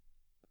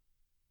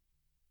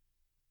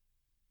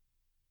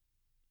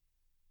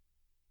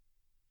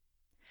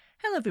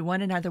Hello,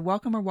 everyone, and either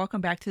welcome or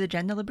welcome back to the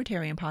Jen the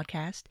Libertarian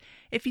podcast.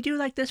 If you do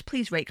like this,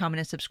 please rate, comment,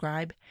 and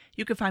subscribe.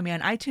 You can find me on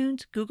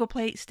iTunes, Google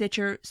Play,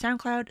 Stitcher,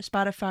 SoundCloud,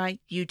 Spotify,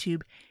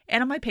 YouTube,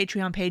 and on my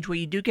Patreon page where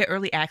you do get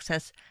early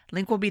access.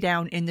 Link will be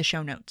down in the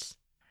show notes.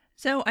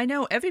 So I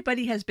know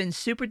everybody has been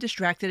super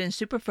distracted and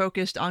super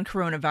focused on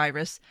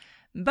coronavirus,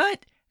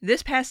 but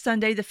this past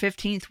Sunday, the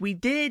 15th, we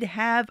did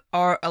have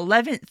our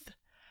 11th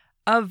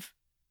of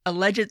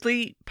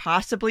allegedly,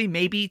 possibly,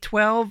 maybe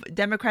 12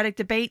 Democratic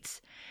debates.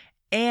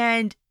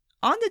 And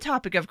on the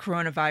topic of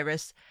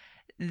coronavirus,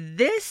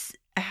 this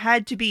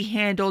had to be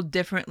handled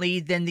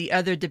differently than the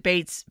other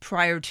debates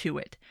prior to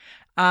it.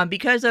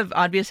 Because of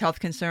obvious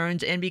health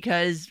concerns and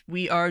because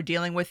we are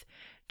dealing with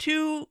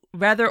two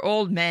rather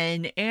old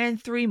men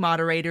and three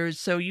moderators,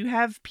 so you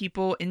have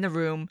people in the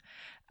room.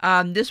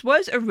 This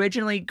was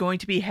originally going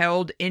to be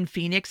held in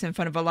Phoenix in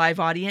front of a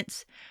live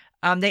audience.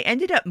 They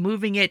ended up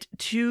moving it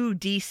to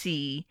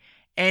DC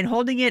and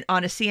holding it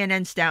on a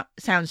CNN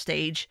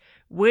soundstage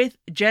with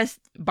just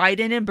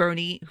Biden and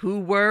Bernie, who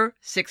were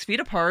 6 feet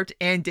apart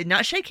and did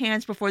not shake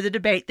hands before the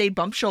debate. They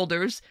bumped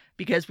shoulders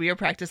because we are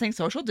practicing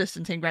social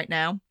distancing right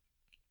now.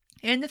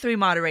 And the three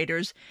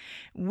moderators,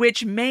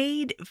 which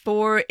made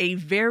for a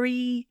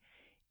very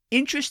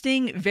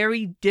interesting,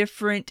 very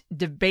different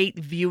debate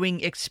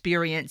viewing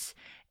experience.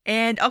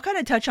 And I'll kind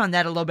of touch on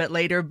that a little bit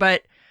later,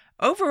 but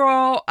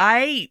overall,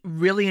 I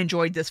really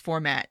enjoyed this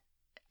format.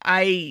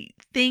 I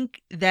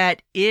think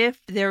that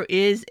if there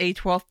is a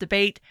 12th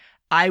debate,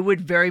 I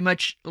would very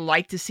much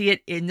like to see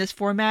it in this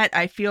format.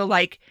 I feel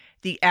like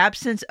the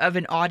absence of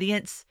an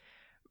audience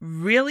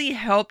really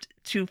helped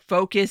to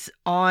focus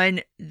on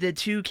the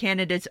two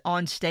candidates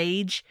on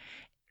stage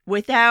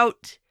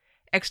without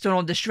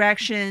external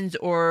distractions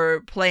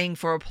or playing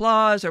for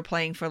applause or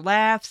playing for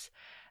laughs.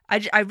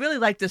 I really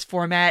like this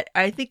format.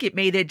 I think it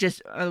made it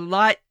just a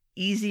lot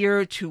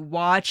easier to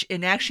watch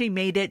and actually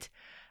made it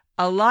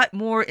a lot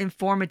more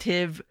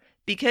informative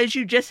because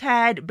you just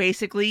had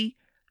basically,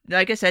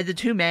 like I said, the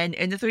two men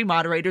and the three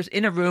moderators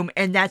in a room,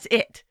 and that's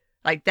it.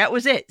 Like, that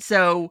was it.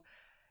 So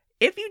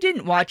if you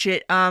didn't watch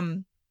it,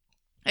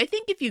 I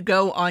think if you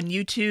go on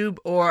YouTube,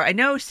 or I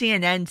know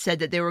CNN said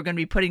that they were going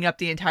to be putting up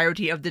the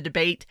entirety of the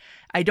debate.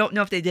 I don't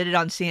know if they did it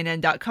on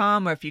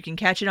CNN.com or if you can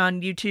catch it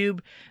on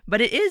YouTube,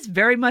 but it is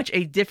very much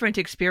a different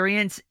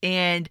experience,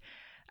 and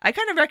I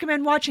kind of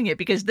recommend watching it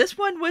because this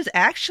one was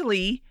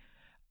actually,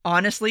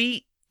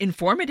 honestly,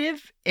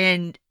 informative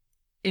and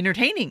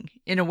entertaining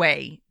in a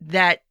way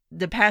that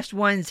the past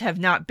ones have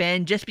not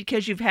been, just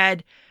because you've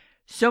had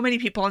so many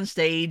people on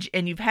stage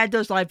and you've had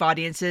those live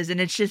audiences, and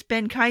it's just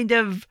been kind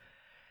of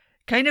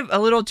a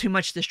little too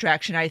much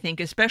distraction, I think,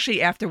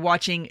 especially after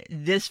watching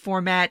this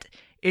format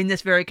in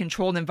this very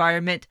controlled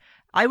environment.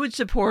 I would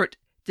support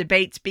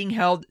debates being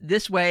held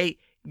this way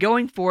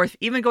going forth,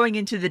 even going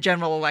into the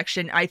general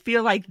election. I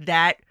feel like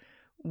that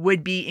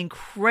would be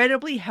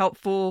incredibly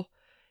helpful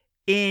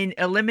in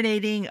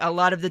eliminating a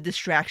lot of the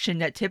distraction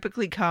that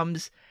typically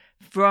comes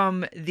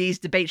from these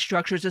debate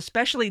structures,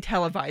 especially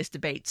televised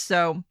debates.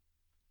 So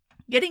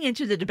getting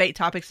into the debate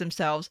topics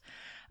themselves,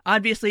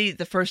 obviously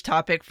the first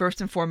topic, first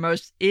and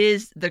foremost,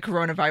 is the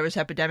coronavirus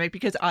epidemic,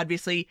 because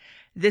obviously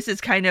this is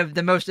kind of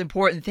the most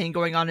important thing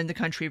going on in the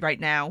country right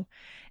now.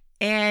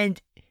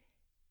 And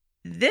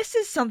this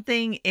is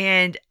something,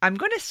 and I'm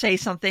going to say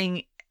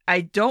something,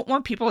 I don't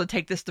want people to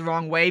take this the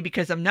wrong way,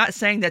 because I'm not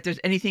saying that there's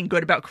anything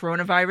good about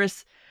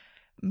coronavirus,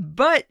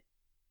 but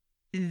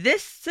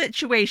this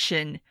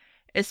situation,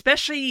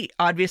 especially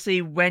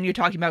obviously when you're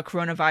talking about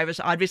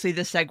coronavirus, obviously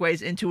this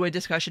segues into a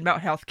discussion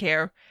about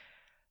healthcare.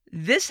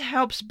 This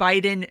helps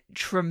Biden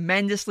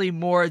tremendously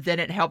more than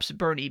it helps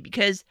Bernie,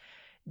 because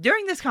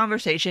during this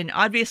conversation,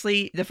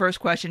 obviously the first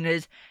question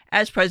is,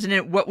 as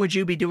president, what would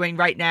you be doing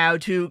right now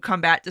to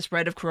combat the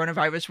spread of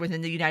coronavirus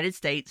within the United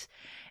States?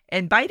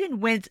 And Biden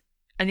went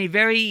on a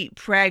very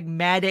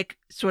pragmatic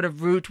sort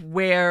of route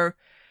where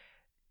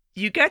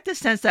you get the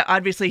sense that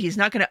obviously he's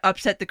not going to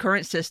upset the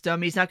current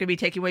system. He's not going to be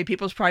taking away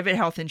people's private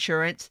health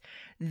insurance,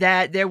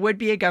 that there would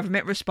be a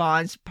government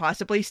response,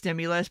 possibly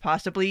stimulus,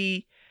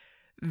 possibly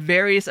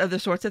various other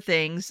sorts of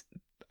things.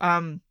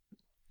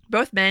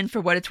 Both men, for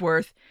what it's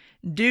worth,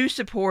 do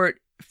support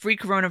free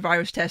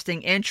coronavirus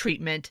testing and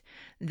treatment.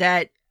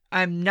 That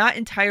I'm not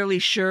entirely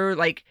sure,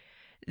 like,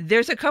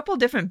 there's a couple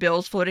different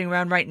bills floating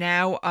around right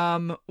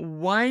now.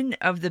 One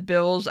of the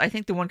bills, I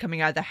think the one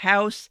coming out of the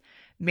House,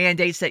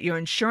 mandates that your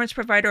insurance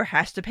provider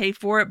has to pay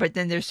for it, but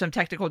then there's some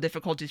technical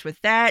difficulties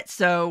with that.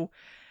 So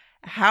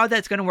how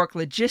that's going to work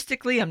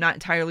logistically, I'm not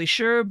entirely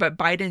sure, but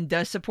Biden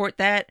does support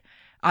that.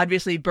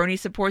 Obviously, Bernie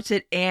supports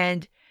it,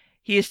 and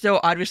he is still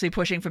obviously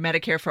pushing for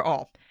Medicare for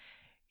all.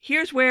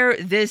 Here's where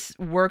this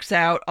works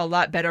out a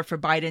lot better for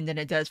Biden than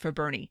it does for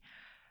Bernie.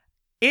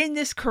 In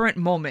this current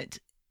moment,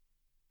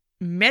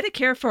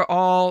 Medicare for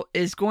all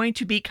is going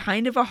to be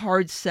kind of a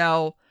hard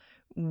sell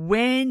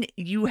when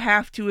you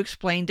have to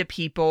explain to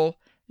people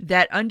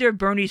that under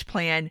Bernie's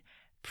plan,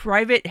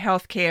 private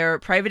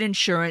healthcare, private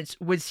insurance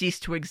would cease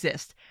to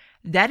exist.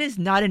 That is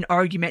not an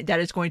argument that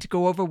is going to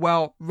go over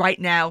well right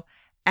now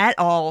at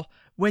all,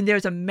 when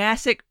there's a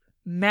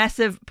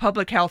massive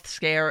public health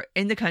scare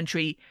in the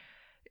country,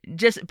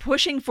 just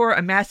pushing for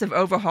a massive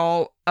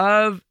overhaul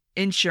of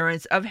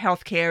insurance, of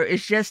healthcare,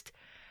 is just,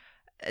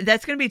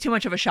 that's going to be too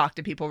much of a shock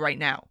to people right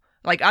now.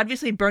 Like,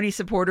 obviously, Bernie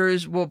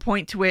supporters will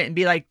point to it and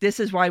be like, this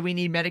is why we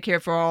need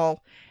Medicare for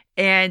all.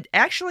 And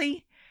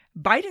actually,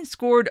 Biden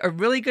scored a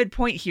really good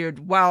point here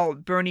while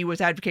Bernie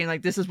was advocating,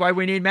 like, this is why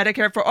we need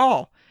Medicare for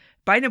all.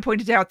 Biden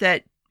pointed out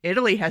that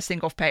Italy has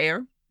single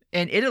payer,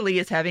 and Italy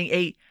is having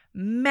a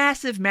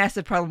massive,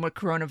 massive problem with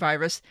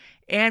coronavirus.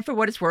 And for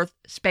what it's worth,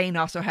 Spain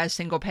also has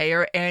single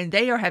payer, and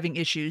they are having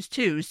issues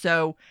too.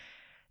 So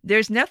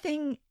there's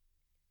nothing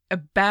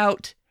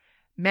about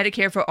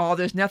Medicare for all.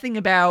 There's nothing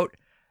about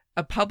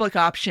a public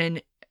option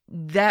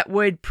that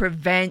would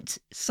prevent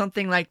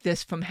something like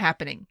this from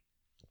happening.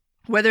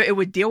 Whether it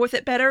would deal with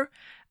it better,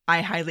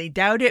 I highly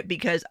doubt it,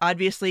 because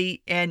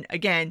obviously, and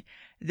again,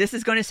 this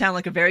is going to sound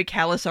like a very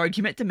callous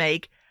argument to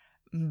make,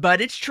 but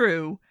it's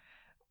true.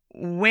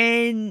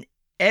 When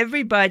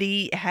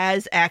everybody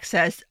has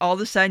access, all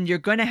of a sudden you're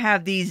going to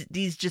have these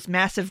just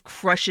massive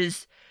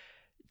crushes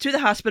to the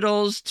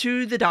hospitals,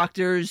 to the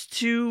doctors,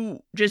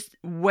 to just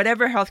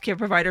whatever healthcare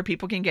provider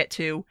people can get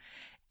to.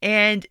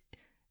 And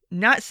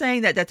not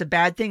saying that that's a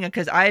bad thing,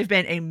 because I've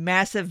been a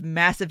massive,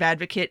 massive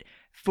advocate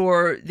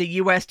for the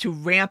U.S. to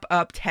ramp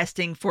up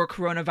testing for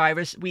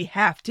coronavirus. We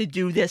have to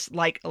do this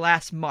like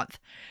last month.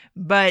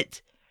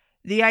 But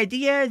the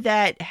idea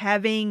that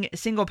having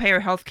single-payer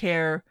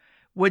healthcare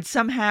would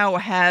somehow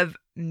have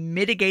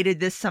mitigated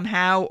this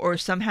somehow, or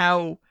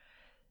somehow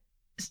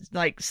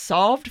like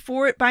solved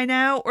for it by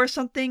now or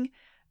something,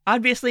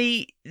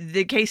 obviously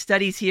the case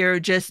studies here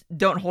just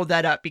don't hold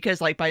that up,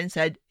 because like Biden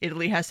said,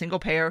 Italy has single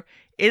payer.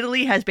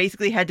 Italy has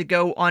basically had to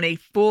go on a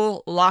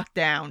full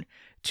lockdown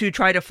to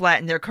try to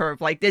flatten their curve.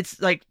 Like, it's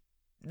like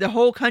the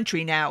whole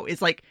country now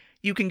is like,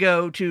 you can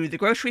go to the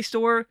grocery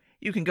store,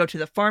 you can go to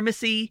the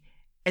pharmacy,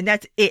 and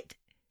that's it.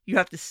 You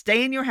have to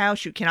stay in your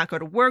house. You cannot go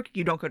to work.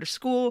 You don't go to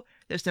school.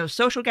 There's no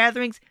social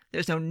gatherings.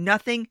 There's no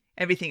nothing.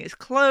 Everything is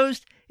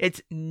closed.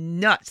 It's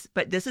nuts.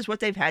 But this is what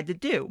they've had to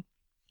do.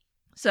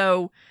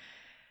 So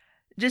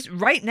just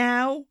right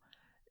now,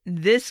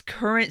 this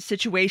current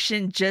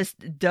situation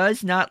just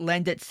does not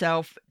lend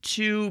itself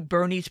to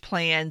Bernie's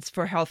plans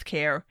for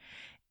healthcare.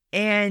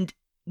 And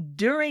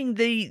during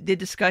the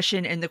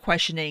discussion and the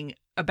questioning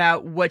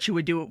about what you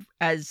would do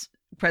as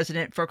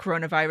president for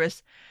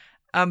coronavirus,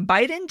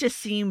 Biden just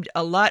seemed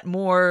a lot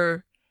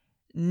more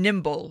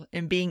nimble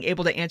in being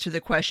able to answer the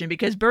question,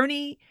 because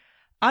Bernie,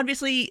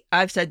 obviously,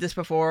 I've said this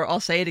before, I'll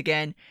say it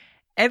again,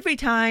 every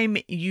time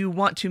you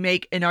want to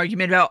make an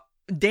argument about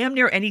damn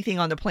near anything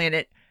on the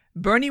planet,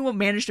 Bernie will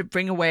manage to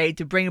bring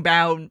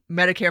about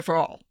Medicare for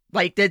all.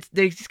 Like,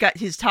 he's got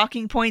his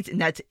talking points,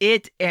 and that's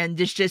it. And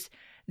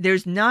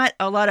there's not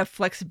a lot of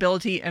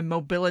flexibility and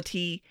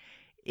mobility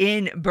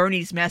in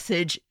Bernie's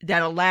message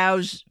that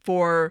allows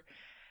for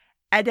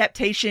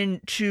adaptation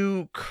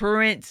to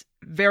current,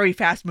 very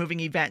fast-moving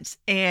events.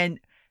 And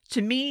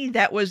to me,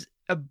 that was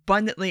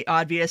abundantly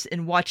obvious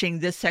in watching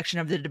this section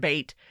of the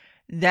debate,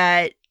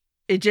 that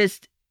it's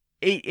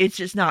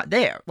just not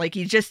there. Like,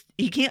 he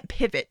can't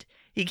pivot.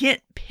 He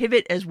can't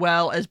pivot as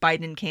well as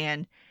Biden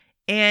can.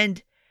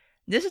 And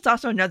this is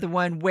also another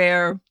one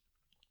where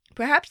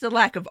perhaps the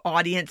lack of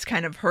audience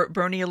kind of hurt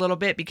Bernie a little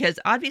bit, because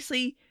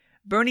obviously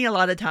Bernie, a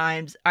lot of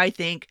times, I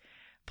think,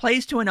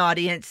 plays to an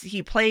audience.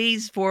 He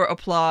plays for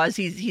applause.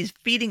 He's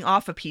feeding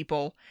off of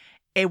people.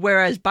 And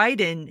whereas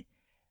Biden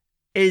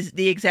is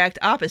the exact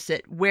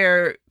opposite,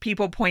 where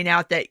people point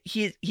out that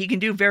he can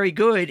do very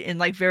good in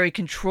like very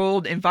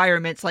controlled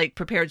environments, like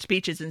prepared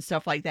speeches and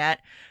stuff like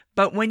that.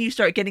 But when you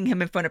start getting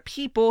him in front of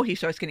people, he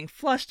starts getting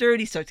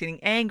flustered. He starts getting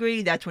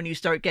angry. That's when you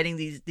start getting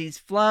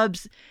these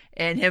flubs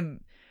and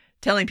him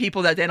telling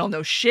people that they don't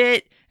know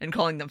shit and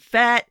calling them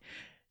fat.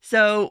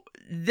 So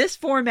this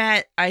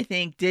format, I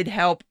think, did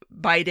help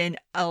Biden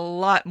a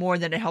lot more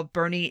than it helped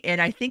Bernie. And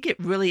I think it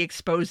really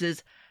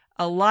exposes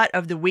a lot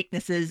of the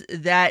weaknesses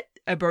that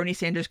a Bernie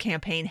Sanders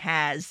campaign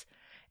has,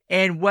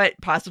 and what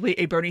possibly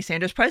a Bernie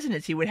Sanders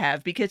presidency would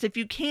have. Because if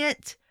you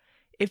can't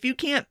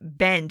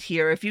bend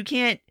here, if you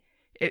can't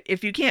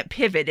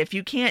pivot, if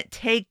you can't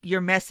take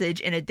your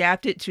message and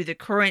adapt it to the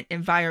current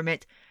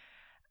environment,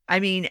 I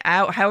mean,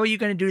 how are you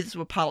going to do this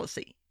with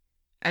policy?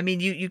 I mean,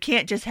 you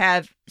can't just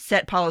have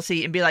set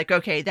policy and be like,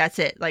 okay, that's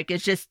it. Like,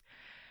 it's just,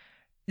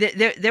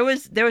 there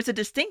was a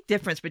distinct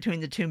difference between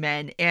the two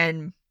men.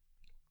 And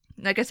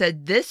like I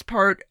said, this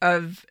part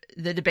of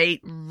the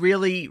debate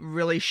really,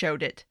 really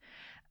showed it.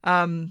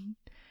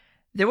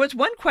 There was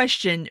one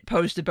question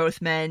posed to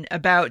both men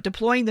about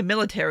deploying the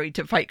military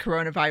to fight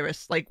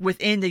coronavirus, like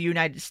within the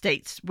United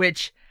States,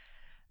 which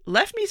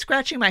left me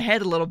scratching my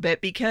head a little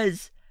bit,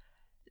 because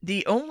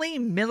the only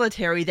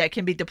military that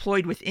can be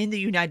deployed within the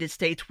United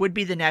States would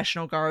be the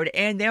National Guard,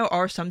 and there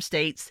are some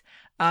states.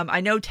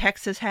 I know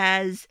Texas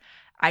has.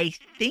 I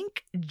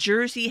think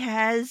Jersey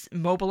has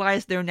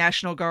mobilized their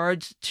National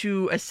Guards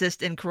to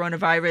assist in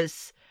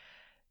coronavirus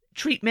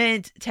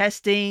treatment,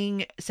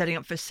 testing, setting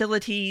up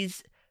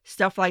facilities,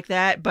 stuff like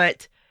that.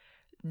 But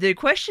the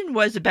question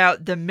was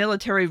about the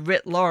military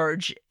writ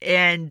large,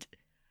 and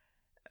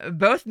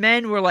both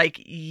men were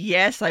like,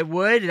 yes, I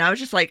would. And I was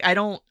just like, I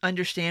don't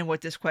understand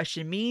what this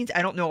question means.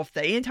 I don't know if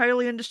they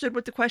entirely understood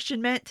what the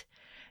question meant.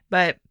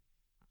 But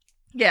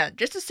yeah,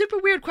 just a super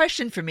weird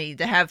question for me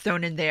to have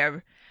thrown in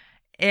there.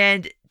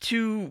 And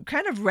to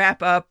kind of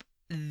wrap up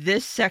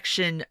this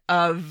section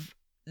of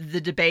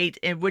the debate,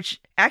 in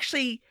which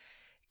actually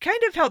kind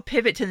of helped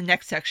pivot to the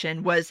next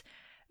section, was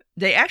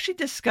they actually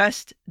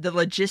discussed the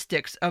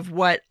logistics of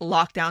what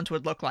lockdowns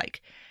would look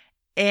like.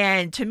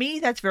 And to me,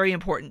 that's very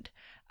important.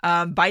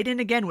 Biden,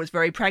 again, was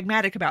very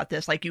pragmatic about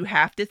this. Like, you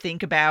have to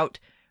think about,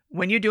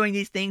 when you're doing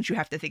these things, you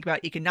have to think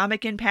about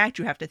economic impact.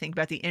 You have to think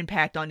about the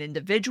impact on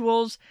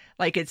individuals.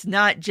 Like, it's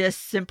not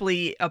just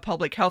simply a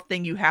public health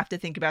thing. You have to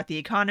think about the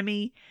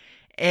economy.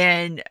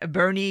 And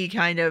Bernie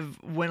kind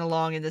of went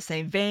along in the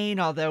same vein,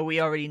 although we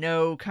already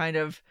know kind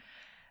of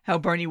how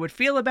Bernie would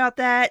feel about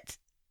that.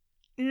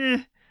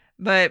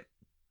 But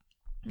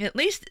at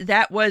least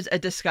that was a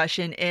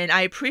discussion, and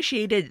I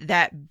appreciated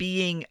that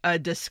being a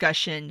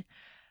discussion,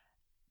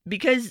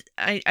 because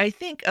I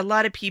think a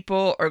lot of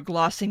people are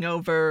glossing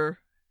over,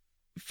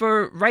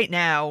 for right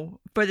now,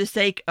 for the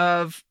sake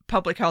of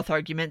public health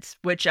arguments,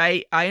 which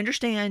I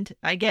understand,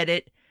 I get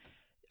it,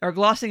 are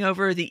glossing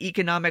over the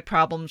economic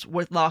problems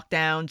with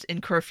lockdowns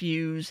and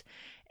curfews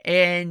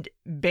and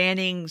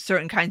banning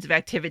certain kinds of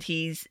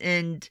activities.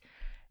 And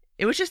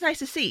it was just nice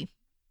to see.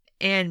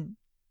 And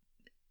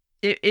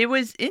it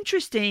was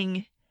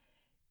interesting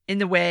in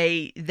the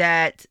way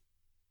that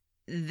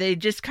they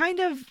just kind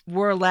of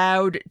were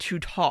allowed to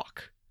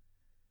talk.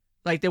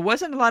 Like, there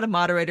wasn't a lot of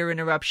moderator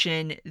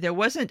interruption. There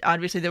was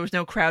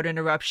no crowd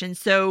interruption.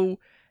 So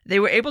they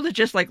were able to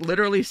just, like,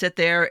 literally sit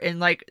there and,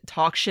 like,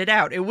 talk shit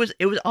out. It was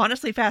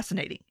honestly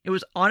fascinating. It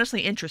was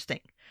honestly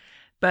interesting.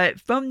 But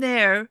from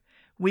there,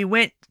 we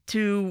went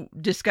to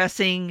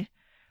discussing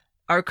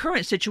our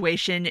current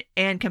situation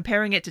and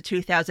comparing it to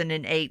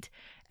 2008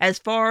 as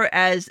far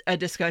as a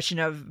discussion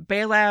of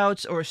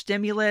bailouts or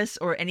stimulus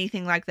or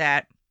anything like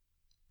that.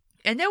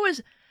 And there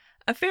was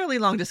a fairly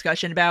long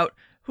discussion about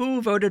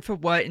who voted for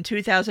what in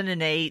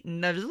 2008,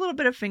 and there was a little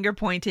bit of finger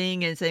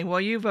pointing and saying,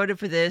 well, you voted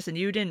for this and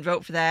you didn't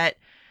vote for that.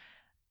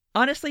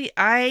 Honestly,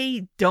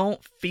 I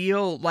don't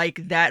feel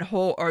like that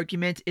whole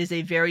argument is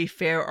a very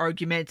fair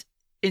argument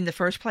in the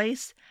first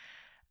place.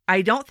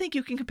 I don't think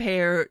you can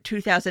compare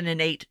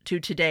 2008 to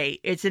today.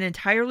 It's an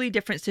entirely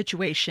different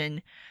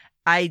situation.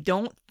 I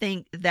don't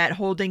think that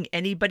holding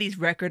anybody's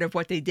record of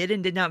what they did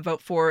and did not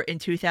vote for in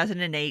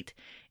 2008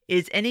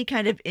 is any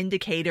kind of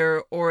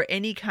indicator or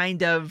any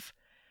kind of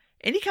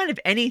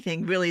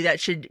anything really that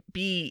should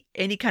be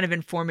any kind of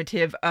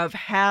informative of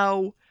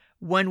how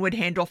one would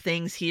handle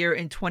things here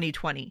in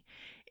 2020.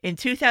 In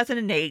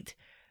 2008,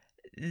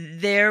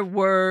 there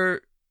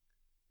were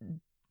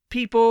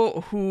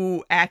people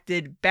who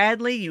acted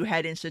badly. You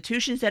had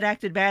institutions that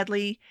acted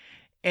badly,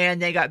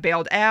 and they got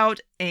bailed out,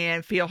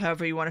 and feel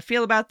however you want to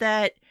feel about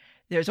that.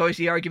 There's always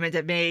the argument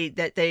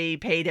that they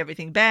paid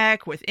everything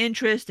back with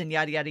interest and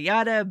yada, yada,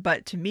 yada.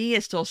 But to me,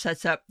 it still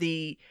sets up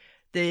the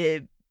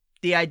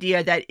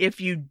idea that if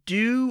you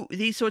do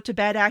these sorts of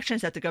bad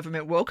actions, that the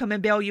government will come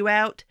and bail you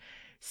out.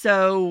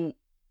 So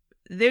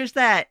there's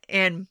that.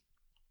 And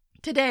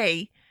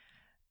today,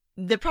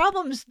 the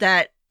problems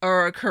that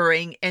are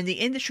occurring and the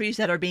industries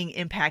that are being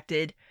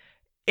impacted,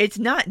 it's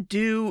not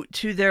due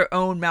to their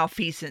own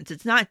malfeasance.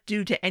 It's not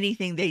due to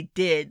anything they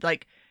did.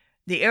 Like,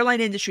 the airline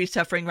industry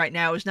suffering right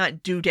now is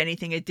not due to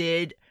anything it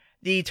did.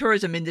 The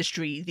tourism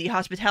industry, the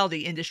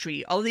hospitality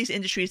industry, all of these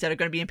industries that are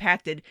going to be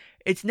impacted,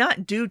 it's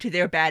not due to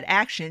their bad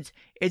actions.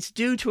 It's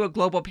due to a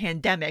global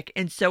pandemic.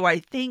 And so I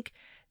think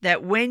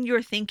that when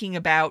you're thinking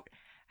about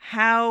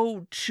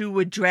how to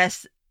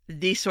address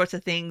these sorts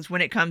of things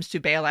when it comes to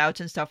bailouts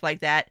and stuff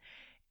like that,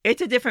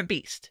 it's a different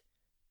beast,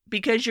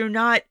 because you're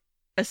not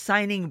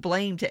assigning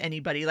blame to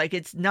anybody. Like,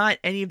 it's not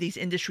any of these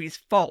industries'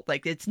 fault.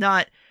 Like, it's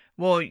not,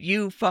 well,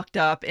 you fucked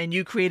up and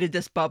you created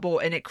this bubble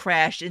and it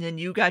crashed and then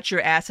you got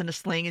your ass in a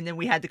sling and then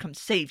we had to come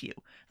save you.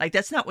 Like,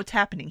 that's not what's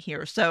happening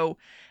here. So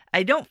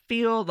I don't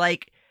feel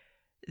like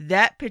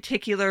that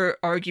particular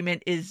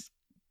argument is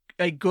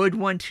a good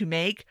one to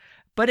make,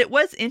 but it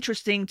was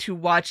interesting to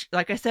watch,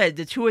 like I said,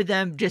 the two of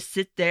them just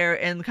sit there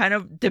and kind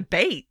of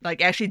debate,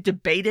 like actually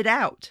debate it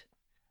out.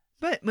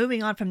 But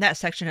moving on from that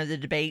section of the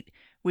debate,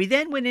 we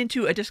then went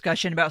into a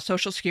discussion about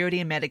Social Security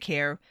and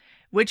Medicare,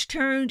 which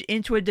turned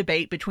into a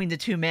debate between the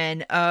two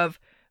men of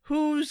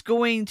who's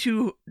going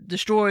to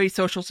destroy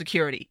Social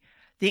Security.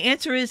 The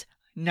answer is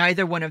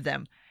neither one of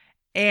them.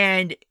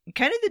 And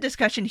kind of the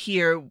discussion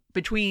here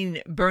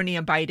between Bernie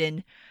and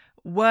Biden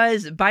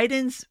was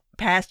Biden's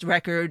past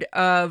record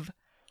of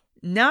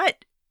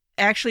not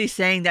actually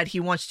saying that he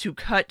wants to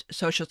cut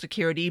Social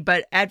Security,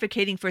 but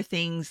advocating for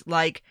things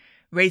like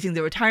raising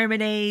the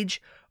retirement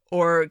age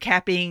or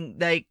capping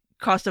like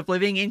cost of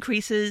living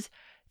increases,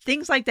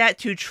 things like that,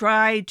 to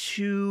try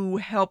to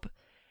help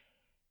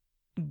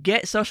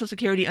get Social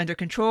Security under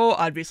control.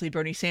 Obviously,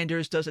 Bernie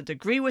Sanders doesn't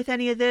agree with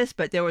any of this,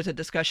 but there was a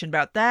discussion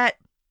about that.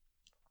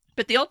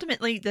 But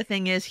ultimately, the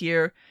thing is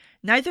here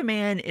neither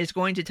man is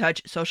going to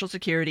touch Social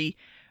Security,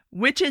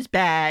 which is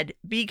bad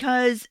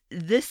because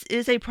this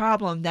is a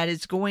problem that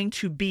is going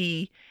to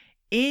be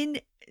in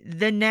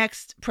the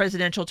next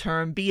presidential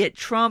term, be it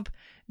Trump,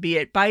 be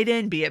it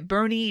Biden, be it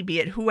Bernie, be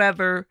it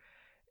whoever.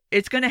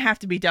 It's going to have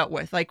to be dealt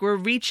with. Like, we're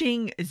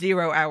reaching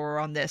 0 hour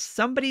on this.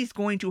 Somebody's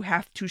going to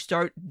have to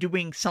start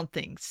doing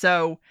something.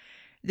 So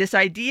this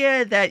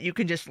idea that you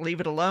can just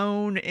leave it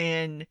alone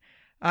and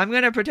I'm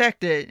going to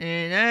protect it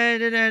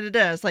and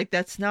it's like,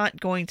 that's not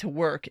going to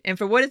work. And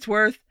for what it's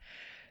worth,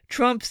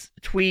 Trump's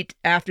tweet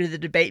after the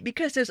debate,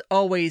 because there's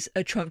always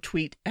a Trump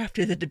tweet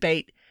after the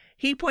debate,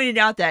 he pointed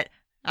out that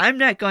I'm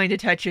not going to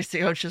touch your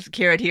Social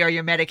Security or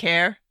your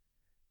Medicare.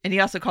 And he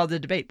also called the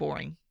debate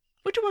boring,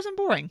 which it wasn't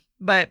boring.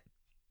 But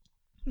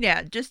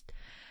yeah, just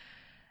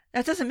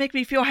that doesn't make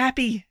me feel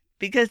happy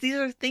because these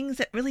are things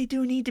that really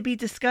do need to be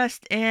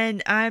discussed.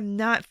 And I'm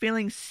not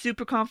feeling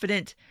super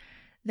confident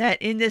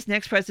that in this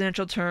next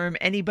presidential term,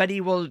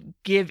 anybody will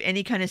give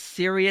any kind of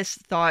serious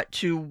thought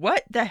to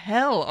what the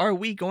hell are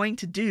we going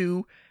to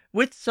do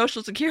with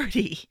Social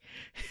Security.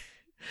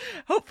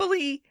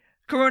 Hopefully,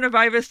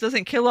 coronavirus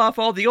doesn't kill off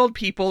all the old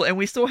people and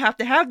we still have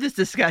to have this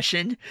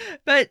discussion,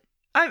 but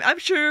I'm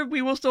sure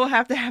we will still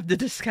have to have the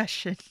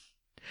discussion.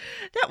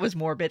 That was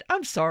morbid.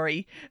 I'm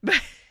sorry. But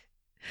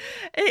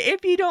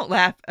if you don't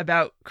laugh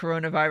about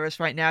coronavirus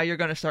right now, you're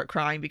going to start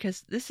crying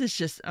because this is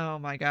just, oh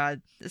my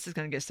God, this is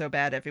going to get so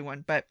bad,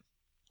 everyone. But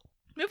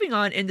moving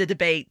on in the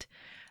debate,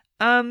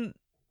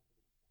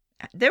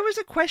 there was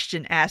a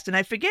question asked, and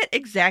I forget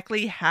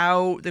exactly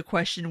how the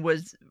question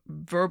was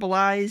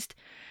verbalized,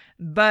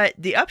 but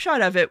the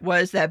upshot of it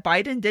was that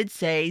Biden did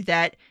say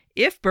that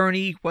if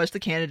Bernie was the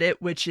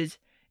candidate, which is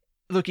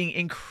looking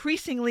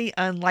increasingly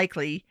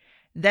unlikely,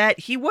 that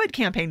he would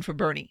campaign for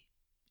Bernie.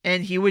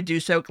 And he would do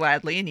so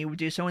gladly, and he would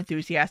do so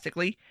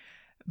enthusiastically.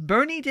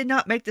 Bernie did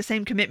not make the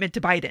same commitment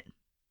to Biden.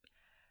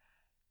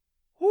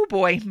 Oh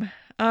boy.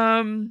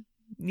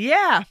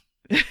 Yeah.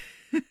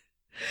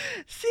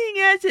 Seeing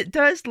as it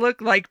does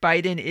look like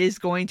Biden is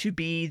going to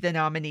be the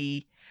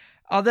nominee,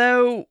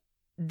 although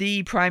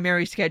the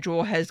primary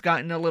schedule has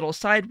gotten a little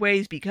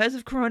sideways because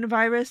of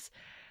coronavirus,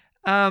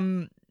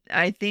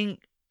 I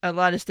think a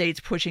lot of states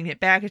pushing it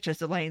back. It's just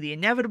delaying the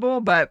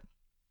inevitable, but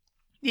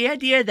the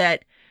idea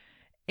that,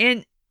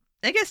 and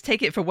I guess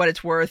take it for what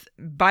it's worth,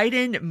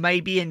 Biden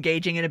might be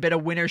engaging in a bit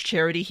of winner's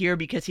charity here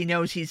because he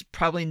knows he's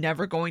probably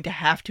never going to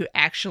have to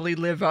actually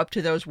live up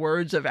to those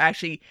words of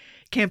actually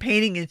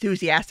campaigning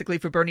enthusiastically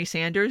for Bernie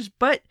Sanders.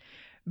 But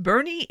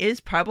Bernie is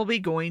probably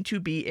going to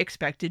be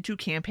expected to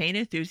campaign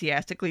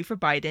enthusiastically for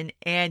Biden,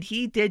 and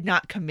he did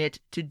not commit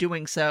to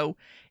doing so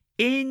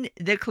in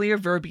the clear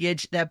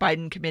verbiage that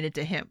Biden committed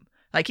to him.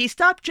 Like, he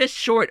stopped just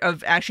short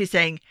of actually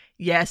saying,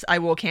 yes, I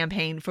will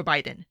campaign for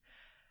Biden.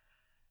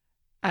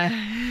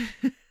 Ooh,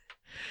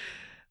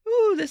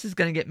 this is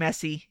going to get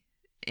messy.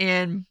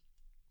 And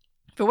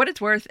for what it's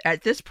worth,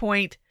 at this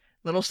point,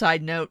 little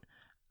side note,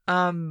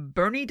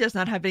 Bernie does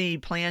not have any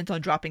plans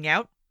on dropping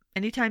out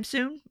anytime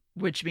soon,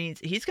 which means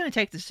he's going to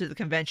take this to the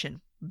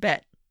convention.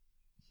 Bet.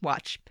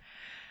 Watch.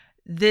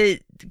 The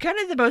kind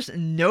of the most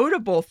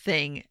notable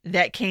thing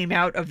that came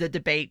out of the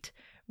debate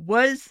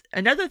was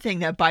another thing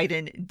that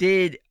Biden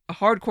did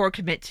hardcore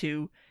commit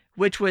to,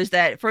 which was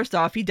that, first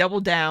off, he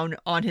doubled down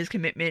on his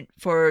commitment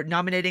for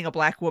nominating a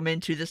black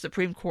woman to the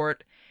Supreme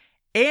Court,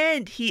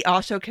 and he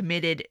also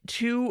committed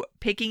to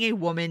picking a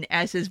woman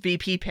as his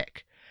VP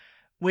pick,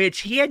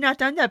 which he had not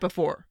done that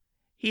before.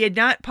 He had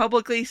not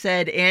publicly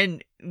said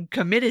and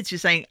committed to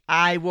saying,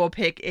 I will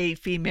pick a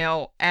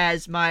female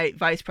as my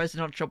vice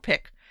presidential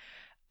pick.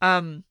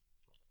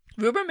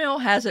 Rumor mill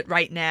has it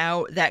right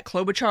now that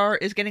Klobuchar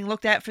is getting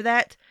looked at for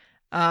that.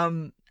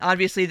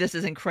 Obviously, this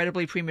is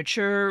incredibly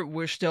premature.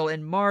 We're still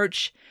in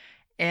March.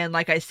 And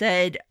like I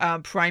said,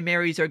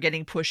 primaries are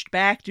getting pushed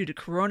back due to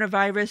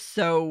coronavirus.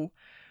 So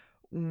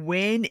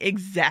when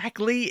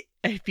exactly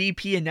a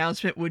VP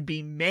announcement would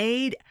be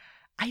made,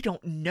 I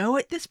don't know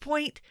at this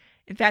point.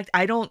 In fact,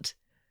 I don't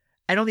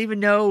even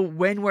know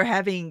when we're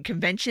having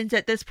conventions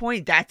at this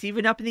point. That's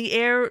even up in the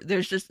air.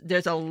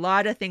 There's a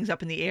lot of things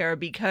up in the air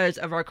because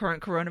of our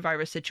current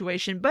coronavirus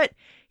situation. But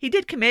he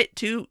did commit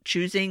to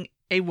choosing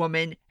a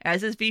woman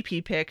as his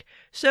VP pick.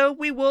 So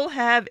we will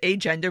have a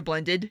gender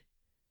blended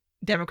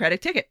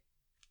Democratic ticket.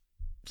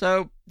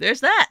 So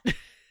there's that.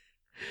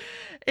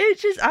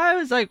 It's just, I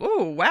was like,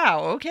 oh,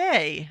 wow.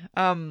 Okay.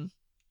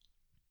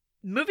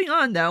 Moving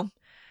on though.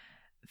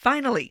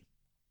 Finally,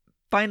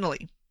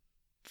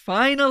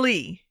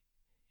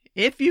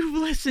 if you've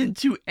listened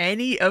to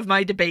any of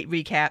my debate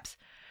recaps,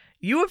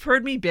 you have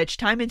heard me bitch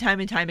time and time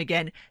and time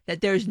again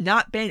that there's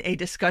not been a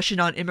discussion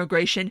on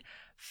immigration.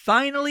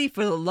 Finally,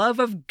 for the love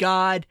of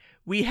God,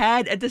 we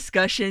had a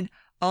discussion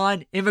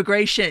on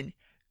immigration.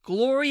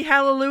 Glory,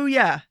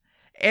 hallelujah.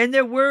 And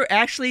there were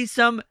actually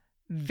some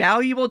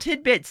valuable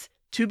tidbits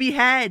to be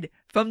had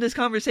from this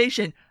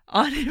conversation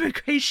on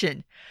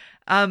immigration.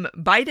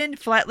 Biden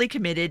flatly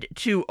committed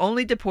to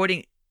only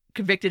deporting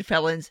convicted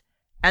felons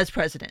as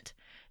president.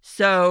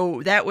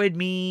 So that would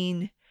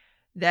mean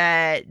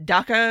that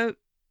DACA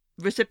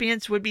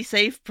recipients would be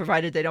safe,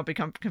 provided they don't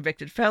become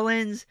convicted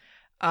felons.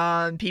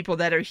 People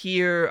that are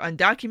here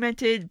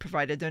undocumented,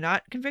 provided they're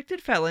not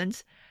convicted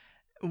felons,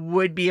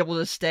 would be able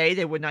to stay.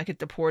 They would not get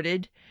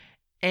deported.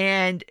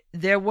 And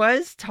there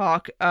was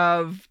talk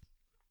of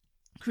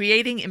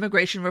creating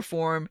immigration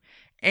reform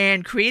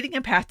and creating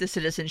a path to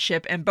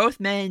citizenship, and both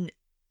men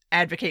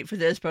advocate for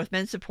this, both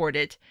men support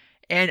it,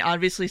 and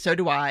obviously so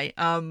do I.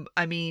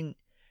 I mean,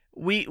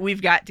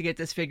 we've got to get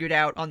this figured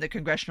out on the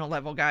congressional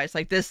level, guys.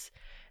 Like this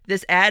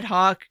ad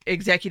hoc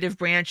executive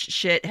branch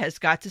shit has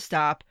got to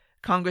stop.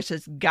 Congress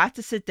has got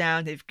to sit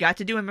down. They've got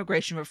to do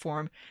immigration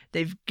reform.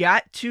 They've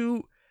got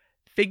to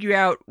figure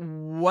out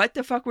what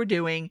the fuck we're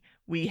doing.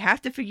 We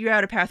have to figure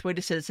out a pathway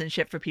to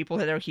citizenship for people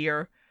that are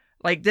here.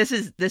 Like, this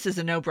is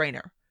a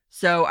no-brainer.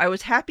 So I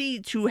was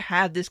happy to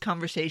have this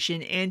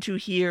conversation and to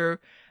hear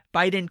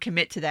Biden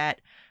commit to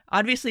that.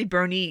 Obviously,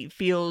 Bernie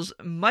feels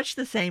much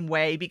the same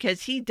way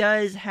because he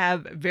does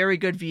have very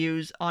good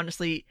views,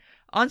 honestly,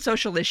 on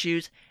social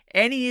issues,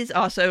 and he is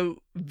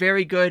also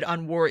very good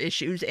on war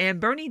issues, and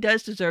Bernie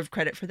does deserve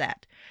credit for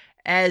that.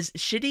 As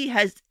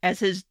shitty as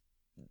his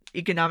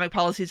economic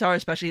policies are,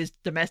 especially his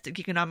domestic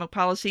economic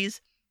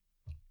policies,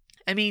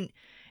 I mean,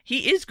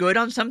 he is good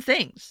on some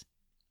things.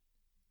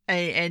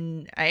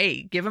 And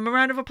hey, give him a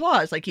round of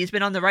applause. Like, he's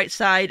been on the right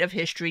side of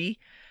history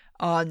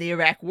on the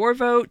Iraq war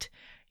vote.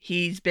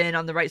 He's been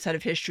on the right side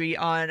of history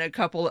on a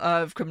couple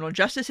of criminal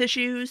justice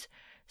issues.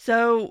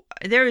 So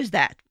there is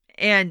that.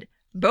 And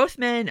both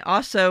men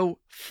also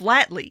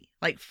flatly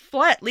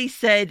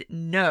said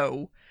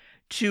no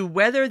to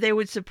whether they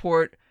would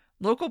support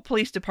local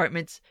police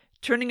departments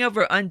turning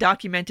over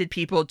undocumented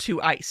people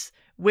to ICE.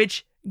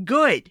 Which,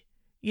 good.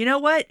 You know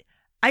what?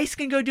 ICE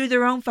can go do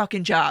their own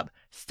fucking job.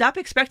 Stop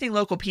expecting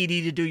local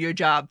PD to do your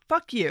job.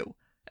 Fuck you.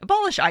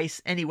 Abolish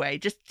ICE anyway.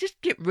 Just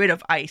get rid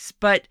of ICE.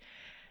 But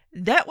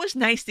that was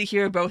nice to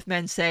hear both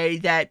men say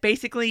that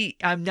basically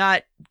I'm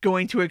not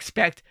going to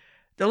expect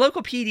the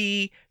local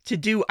PD to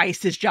do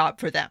ICE's job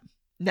for them.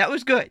 That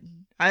was good.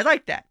 I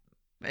like that.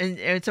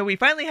 And so we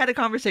finally had a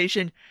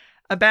conversation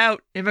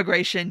about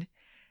immigration.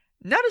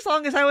 Not as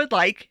long as I would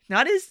like,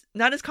 not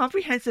as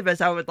comprehensive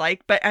as I would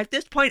like, but at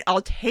this point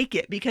I'll take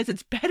it because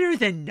it's better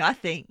than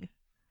nothing.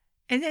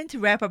 And then to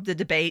wrap up the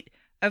debate,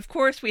 of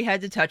course we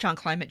had to touch on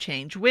climate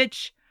change,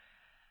 which,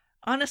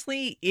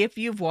 honestly, if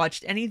you've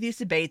watched any of these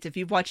debates, if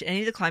you've watched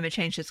any of the climate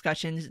change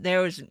discussions,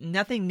 there was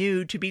nothing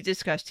new to be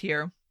discussed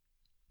here.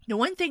 The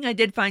one thing I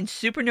did find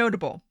super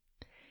notable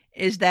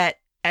is that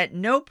at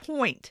no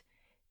point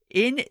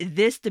in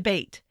this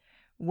debate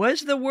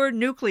was the word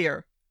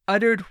nuclear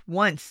uttered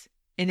once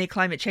in a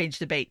climate change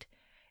debate.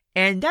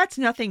 And that's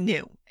nothing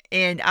new.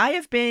 And I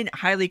have been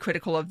highly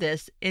critical of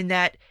this in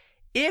that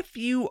if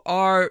you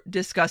are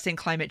discussing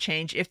climate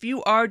change, if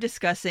you are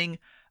discussing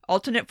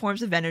alternate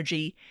forms of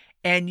energy,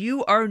 and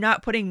you are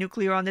not putting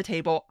nuclear on the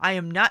table, I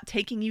am not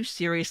taking you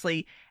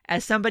seriously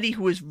as somebody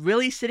who is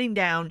really sitting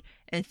down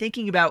and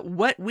thinking about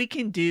what we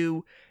can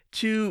do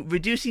to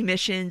reduce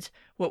emissions,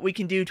 what we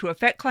can do to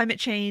affect climate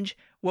change,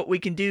 what we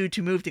can do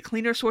to move to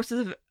cleaner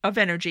sources of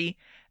energy.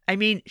 I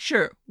mean,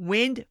 sure,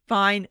 wind,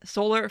 fine,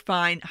 solar,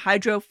 fine,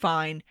 hydro,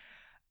 fine.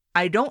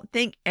 I don't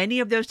think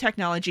any of those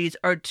technologies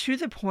are to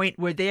the point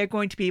where they are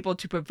going to be able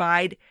to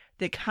provide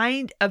the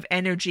kind of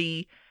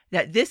energy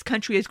that this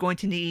country is going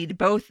to need,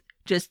 both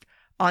just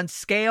on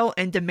scale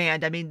and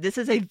demand. I mean, this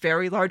is a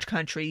very large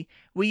country.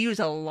 We use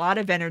a lot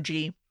of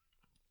energy.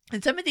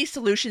 And some of these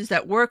solutions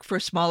that work for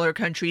smaller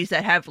countries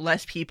that have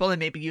less people and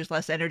maybe use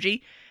less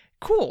energy,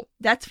 cool,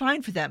 that's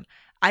fine for them.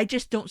 I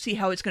just don't see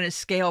how it's going to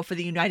scale for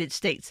the United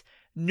States.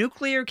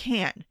 Nuclear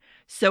can.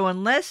 So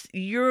unless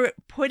you're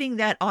putting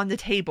that on the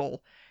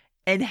table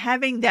and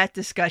having that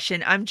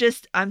discussion,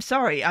 I'm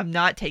sorry, I'm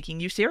not taking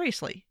you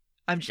seriously.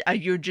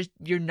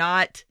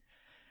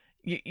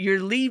 You're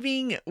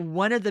leaving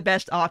one of the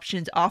best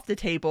options off the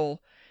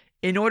table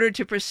in order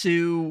to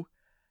pursue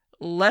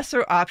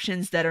lesser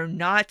options that are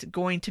not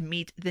going to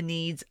meet the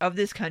needs of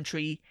this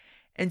country.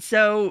 And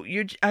so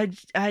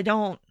I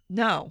don't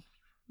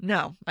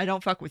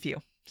fuck with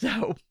you.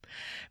 So,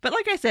 but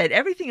like I said,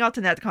 everything else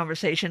in that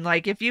conversation,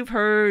 like if you've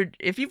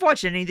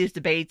watched any of these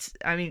debates,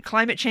 I mean,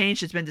 climate change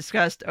has been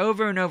discussed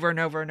over and over and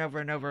over and over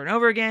and over and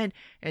over again.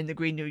 And the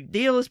Green New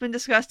Deal has been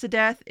discussed to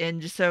death.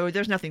 And so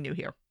there's nothing new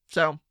here.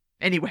 So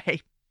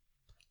anyway,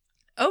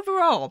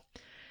 overall,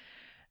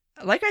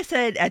 like I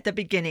said at the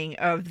beginning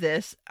of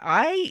this,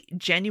 I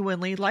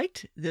genuinely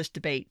liked this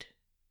debate.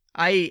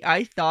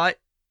 I thought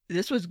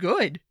this was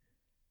good.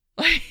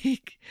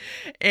 Like,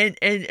 and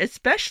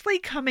especially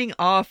coming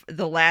off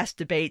the last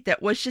debate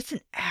that was just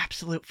an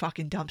absolute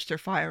fucking dumpster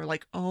fire.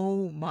 Like,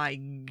 oh my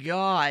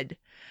God.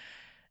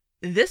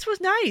 This was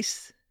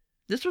nice.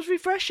 This was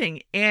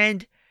refreshing.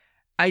 And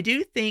I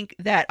do think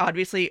that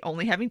obviously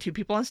only having two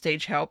people on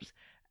stage helps.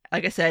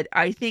 Like I said,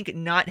 I think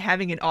not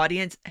having an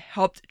audience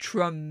helped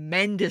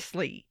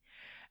tremendously.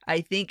 I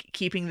think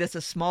keeping this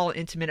a small,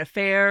 intimate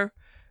affair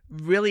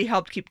really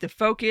helped keep the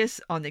focus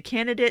on the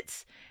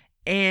candidates.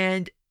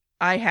 And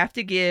I have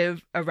to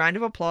give a round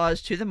of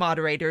applause to the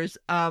moderators.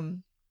 Let's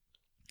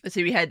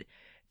see, we had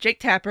Jake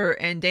Tapper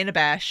and Dana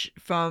Bash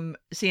from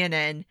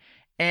CNN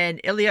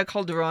and Ilya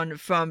Calderon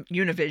from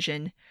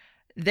Univision,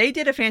 they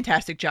did a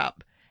fantastic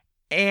job.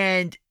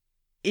 And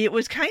it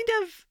was kind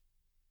of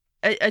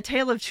a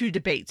tale of two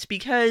debates,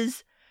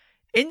 because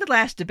in the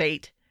last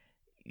debate,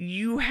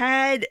 you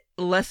had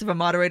less of a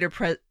moderator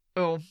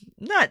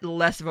not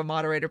less of a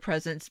moderator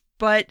presence,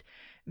 but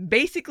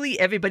basically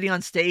everybody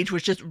on stage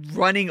was just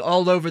running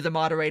all over the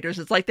moderators.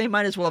 It's like they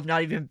might as well have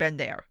not even been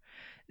there.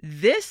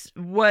 This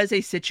was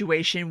a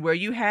situation where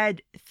you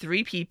had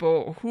three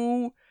people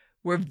who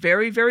were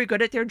very, very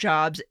good at their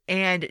jobs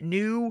and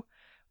knew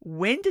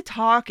when to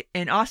talk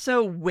and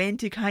also when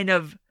to kind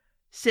of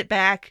sit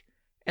back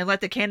and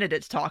let the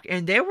candidates talk.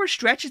 And there were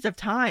stretches of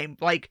time,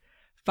 like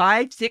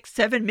 5, 6,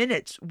 7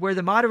 minutes, where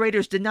the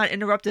moderators did not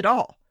interrupt at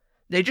all.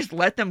 They just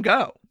let them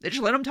go. They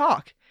just let them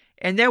talk.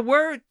 And there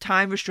were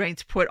time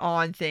restraints put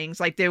on things.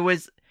 Like there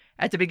was,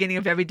 at the beginning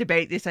of every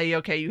debate, they say,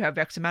 okay, you have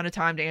X amount of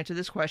time to answer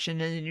this question,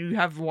 and then you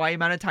have Y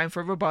amount of time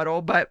for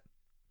rebuttal. But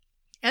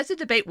as the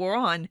debate wore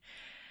on,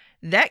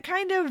 that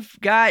kind of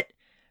got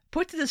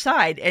put to the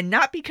side. And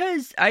not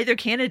because either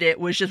candidate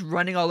was just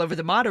running all over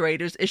the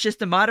moderators. It's just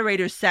the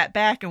moderators sat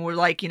back and were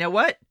like, you know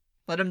what?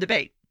 Let them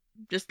debate.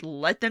 Just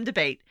let them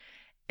debate.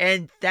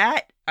 And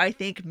that, I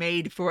think,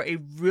 made for a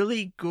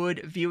really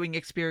good viewing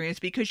experience,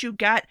 because you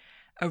got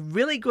a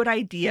really good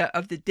idea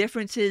of the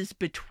differences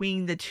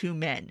between the two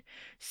men.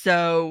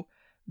 So,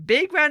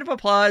 big round of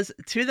applause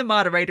to the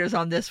moderators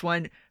on this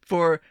one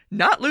for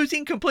not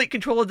losing complete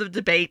control of the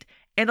debate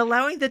and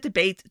allowing the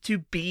debate to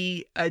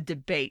be a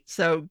debate.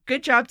 So,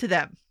 good job to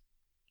them.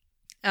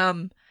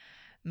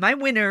 My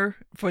winner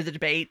for the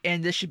debate,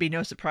 and this should be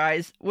no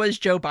surprise, was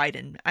Joe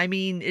Biden. I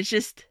mean, it's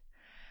just...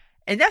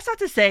 And that's not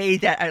to say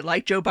that I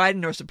like Joe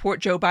Biden or support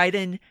Joe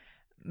Biden,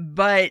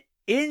 but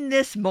in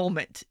this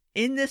moment,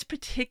 in this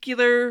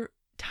particular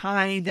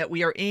time that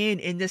we are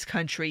in this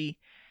country,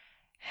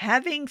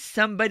 having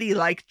somebody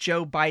like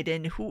Joe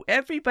Biden, who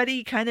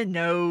everybody kind of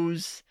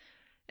knows,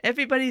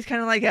 everybody's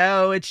kind of like,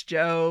 oh, it's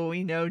Joe,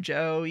 we know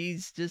Joe,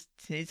 he's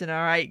an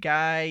all right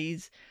guy,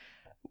 he's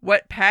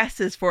what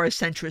passes for a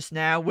centrist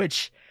now,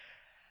 which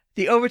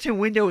the Overton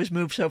window has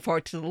moved so far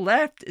to the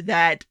left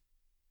that,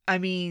 I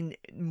mean,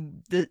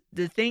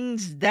 the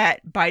things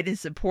that Biden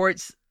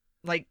supports,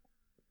 like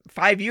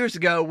 5 years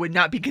ago, would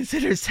not be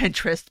considered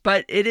centrist,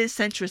 but it is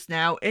centrist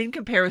now in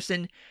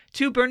comparison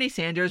to Bernie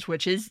Sanders,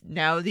 which is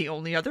now the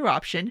only other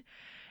option.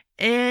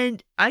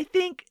 And I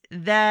think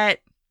that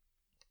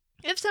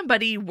if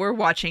somebody were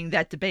watching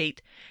that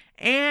debate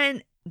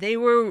and they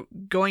were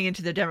going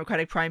into the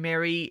Democratic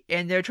primary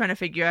and they're trying to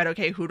figure out,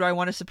 okay, who do I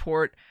want to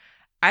support?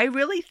 I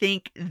really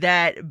think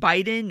that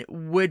Biden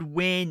would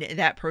win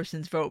that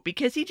person's vote,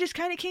 because he just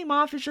kind of came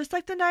off as just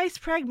like the nice,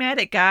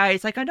 pragmatic guy.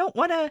 It's like, I don't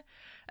want to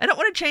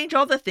change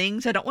all the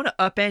things. I don't want to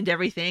upend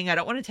everything. I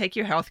don't want to take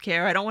your health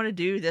care. I don't want to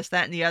do this,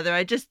 that, and the other.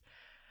 I just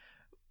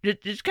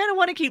kind of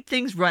want to keep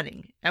things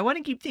running. I want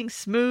to keep things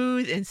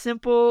smooth and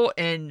simple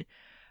and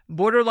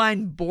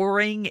borderline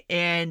boring.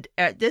 And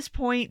at this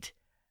point,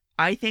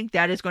 I think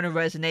that is going to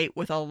resonate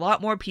with a lot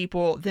more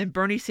people than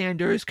Bernie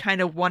Sanders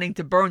kind of wanting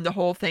to burn the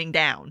whole thing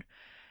down.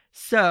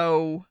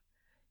 So,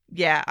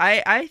 yeah,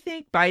 I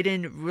think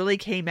Biden really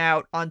came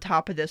out on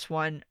top of this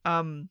one.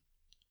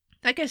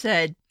 Like I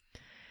said,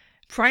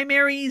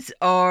 primaries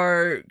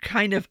are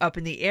kind of up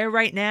in the air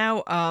right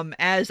now.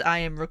 As I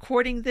am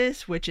recording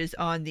this, which is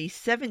on the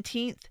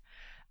 17th,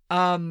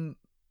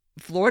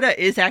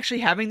 Florida is actually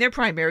having their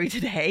primary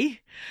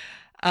today.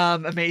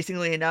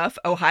 Amazingly enough,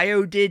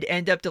 Ohio did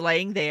end up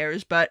delaying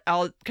theirs, but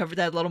I'll cover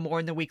that a little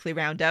more in the weekly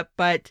roundup.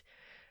 But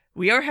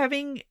we are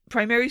having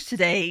primaries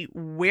today.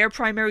 Where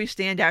primaries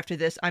stand after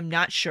this, I'm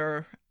not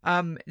sure.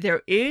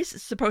 There is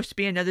supposed to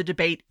be another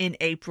debate in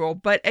April,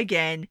 but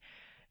again,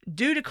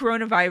 due to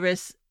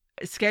coronavirus,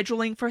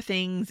 scheduling for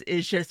things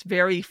is just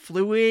very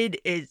fluid.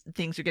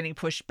 Things are getting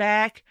pushed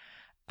back.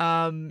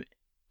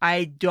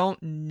 I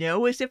don't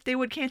know as if they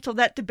would cancel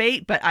that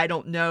debate, but I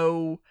don't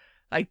know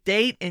like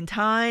date and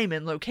time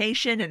and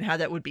location and how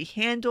that would be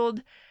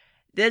handled.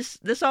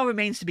 This all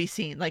remains to be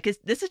seen. Like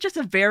this is just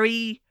a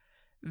very,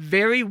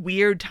 very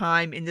weird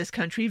time in this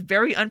country,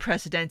 very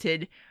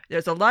unprecedented.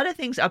 There's a lot of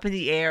things up in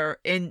the air,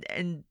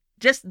 and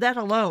just that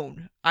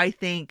alone, I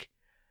think,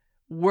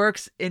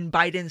 works in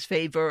Biden's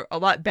favor a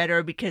lot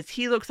better, because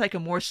he looks like a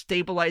more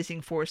stabilizing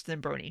force than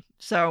Bernie.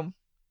 So,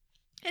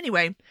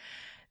 anyway,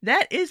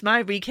 that is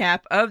my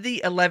recap of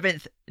the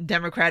 11th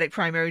Democratic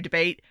primary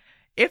debate.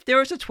 If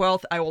there is a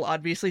 12th, I will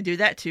obviously do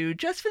that too,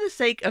 just for the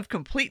sake of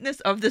completeness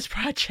of this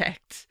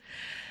project.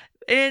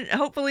 And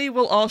hopefully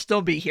we'll all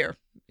still be here.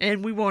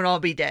 And we won't all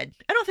be dead.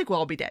 I don't think we'll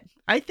all be dead.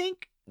 I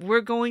think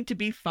we're going to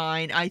be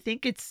fine. I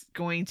think it's not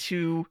going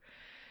to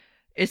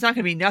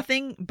be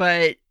nothing,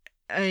 but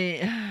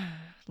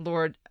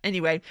Lord.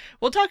 Anyway,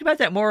 we'll talk about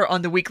that more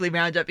on the weekly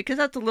roundup, because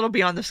that's a little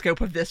beyond the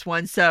scope of this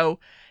one. So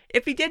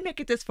if you did make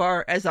it this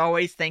far, as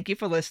always, thank you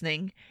for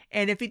listening.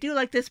 And if you do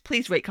like this,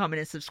 please rate, comment,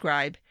 and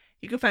subscribe.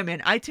 You can find me on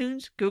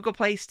iTunes, Google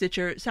Play,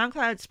 Stitcher,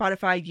 SoundCloud,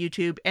 Spotify,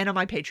 YouTube, and on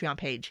my Patreon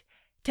page.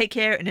 Take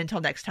care, and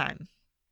until next time.